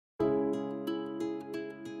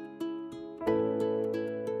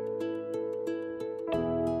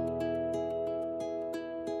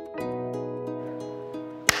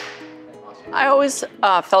I always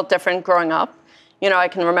felt different growing up. You know, I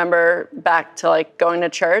can remember back to like going to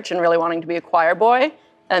church and really wanting to be a choir boy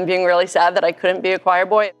and being really sad that I couldn't be a choir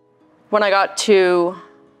boy. When I got to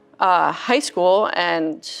high school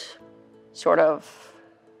and sort of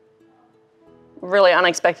really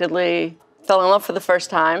unexpectedly fell in love for the first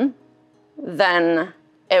time, then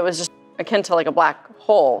it was just akin to like a black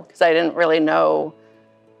hole because I didn't really know.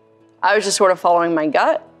 I was just sort of following my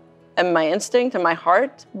gut and my instinct and my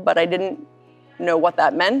heart, but I didn't know what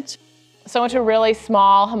that meant. So I went to a really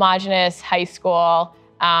small, homogenous high school.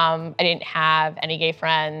 I didn't have any gay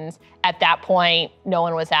friends. At that point, no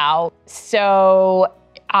one was out. So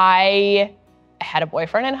I had a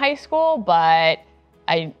boyfriend in high school, but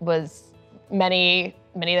I was many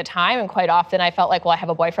of the time, and quite often I felt like, well, I have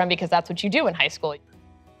a boyfriend because that's what you do in high school.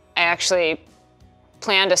 I actually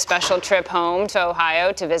planned a special trip home to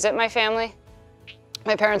Ohio to visit my family.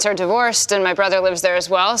 My parents are divorced and my brother lives there as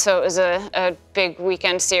well, so it was a big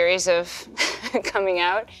weekend series of coming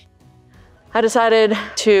out. I decided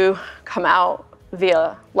to come out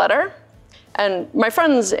via letter, and my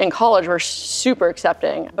friends in college were super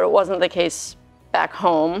accepting, but it wasn't the case back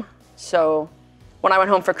home. So when I went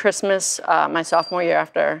home for Christmas, my sophomore year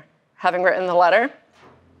after having written the letter,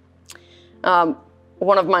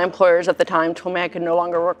 one of my employers at the time told me I could no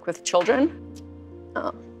longer work with children.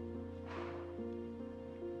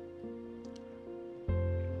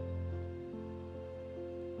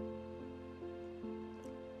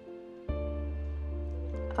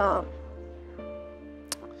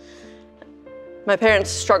 My parents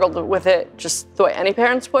struggled with it just the way any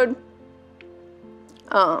parents would.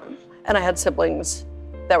 And I had siblings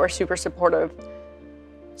that were super supportive.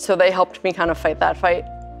 So they helped me kind of fight that fight.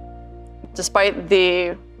 Despite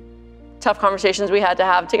the tough conversations we had to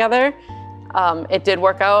have together, it did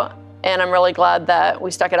work out. And I'm really glad that we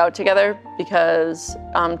stuck it out together because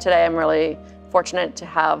today I'm really fortunate to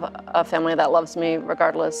have a family that loves me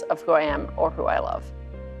regardless of who I am or who I love.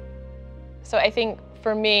 So I think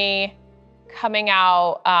for me, coming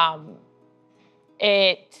out,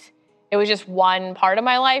 it was just one part of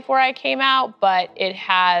my life where I came out, but it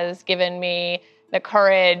has given me the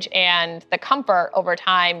courage and the comfort over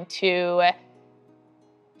time to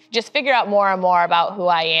just figure out more and more about who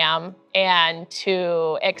I am and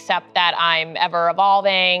to accept that I'm ever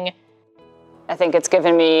evolving. I think it's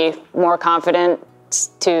given me more confidence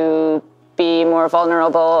to be more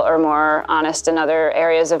vulnerable or more honest in other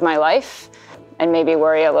areas of my life and maybe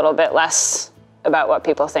worry a little bit less about what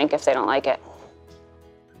people think if they don't like it.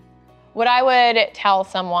 What I would tell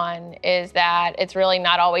someone is that it's really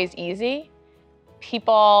not always easy.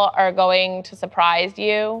 People are going to surprise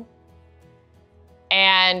you,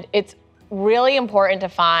 and it's really important to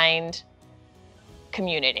find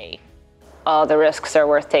community. All the risks are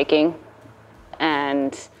worth taking,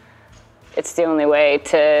 and it's the only way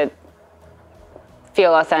to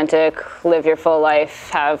feel authentic, live your full life,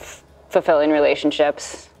 have fulfilling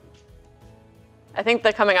relationships. I think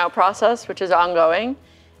the coming out process, which is ongoing,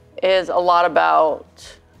 is a lot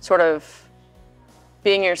about sort of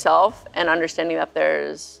being yourself and understanding that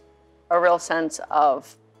there's a real sense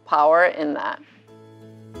of power in that.